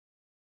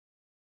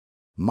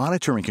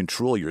Monitor and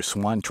control your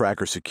Swann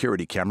Tracker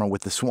security camera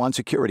with the Swann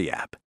Security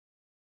app.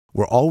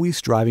 We're always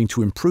striving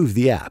to improve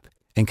the app,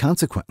 and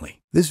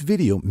consequently, this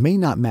video may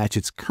not match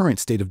its current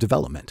state of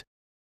development.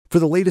 For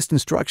the latest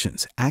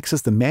instructions,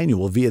 access the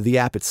manual via the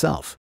app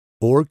itself,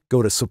 or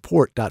go to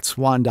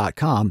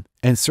support.swann.com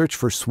and search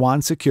for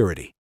Swann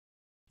Security.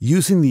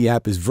 Using the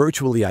app is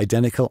virtually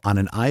identical on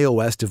an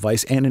iOS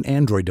device and an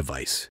Android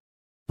device.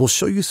 We'll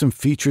show you some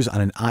features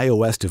on an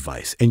iOS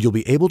device, and you'll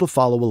be able to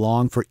follow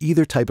along for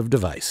either type of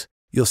device.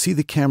 You'll see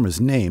the camera's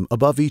name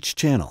above each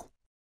channel.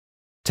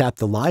 Tap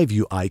the Live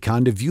View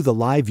icon to view the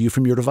live view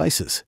from your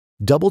devices.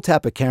 Double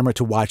tap a camera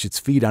to watch its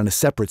feed on a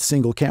separate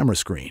single camera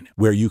screen,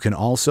 where you can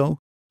also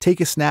take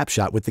a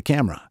snapshot with the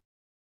camera.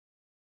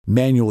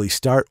 Manually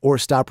start or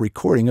stop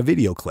recording a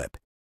video clip.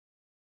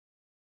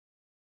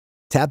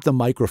 Tap the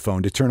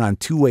microphone to turn on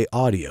two-way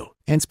audio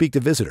and speak to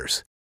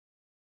visitors.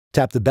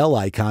 Tap the bell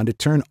icon to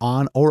turn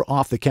on or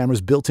off the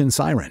camera's built-in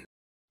siren.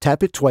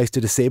 Tap it twice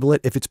to disable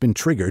it if it's been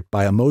triggered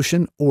by a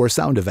motion or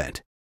sound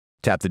event.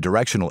 Tap the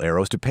directional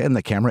arrows to pan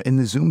the camera in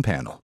the zoom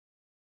panel.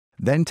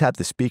 Then tap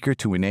the speaker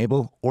to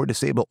enable or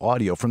disable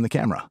audio from the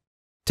camera.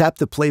 Tap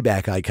the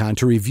playback icon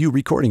to review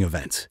recording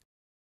events.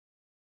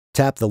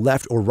 Tap the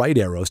left or right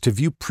arrows to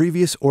view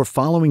previous or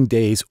following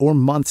days or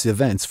months'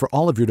 events for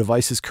all of your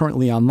devices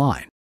currently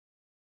online.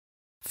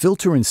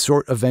 Filter and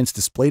sort events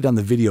displayed on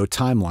the video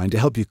timeline to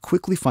help you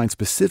quickly find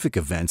specific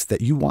events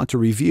that you want to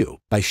review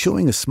by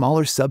showing a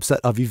smaller subset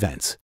of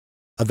events.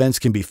 Events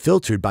can be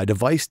filtered by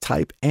device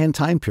type and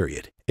time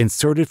period,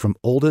 inserted from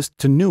oldest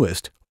to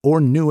newest or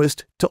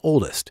newest to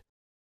oldest.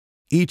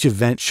 Each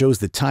event shows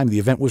the time the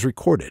event was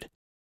recorded.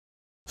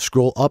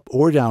 Scroll up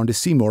or down to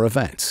see more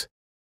events.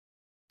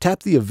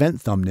 Tap the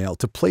event thumbnail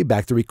to play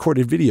back the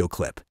recorded video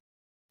clip.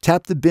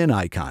 Tap the bin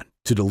icon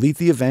to delete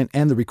the event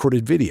and the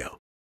recorded video.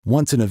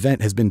 Once an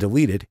event has been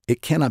deleted,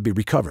 it cannot be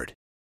recovered.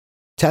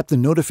 Tap the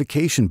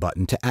notification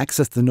button to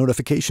access the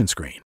notification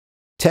screen.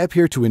 Tap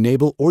here to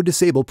enable or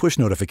disable push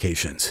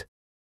notifications.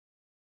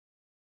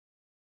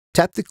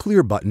 Tap the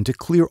clear button to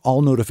clear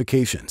all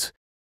notifications.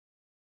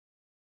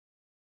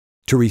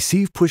 To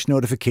receive push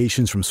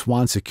notifications from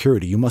Swann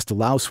Security, you must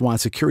allow Swann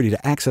Security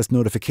to access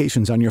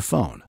notifications on your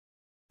phone.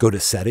 Go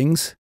to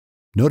Settings,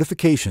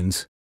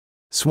 Notifications,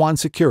 Swann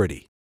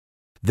Security.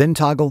 Then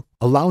toggle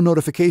Allow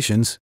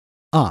Notifications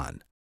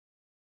on.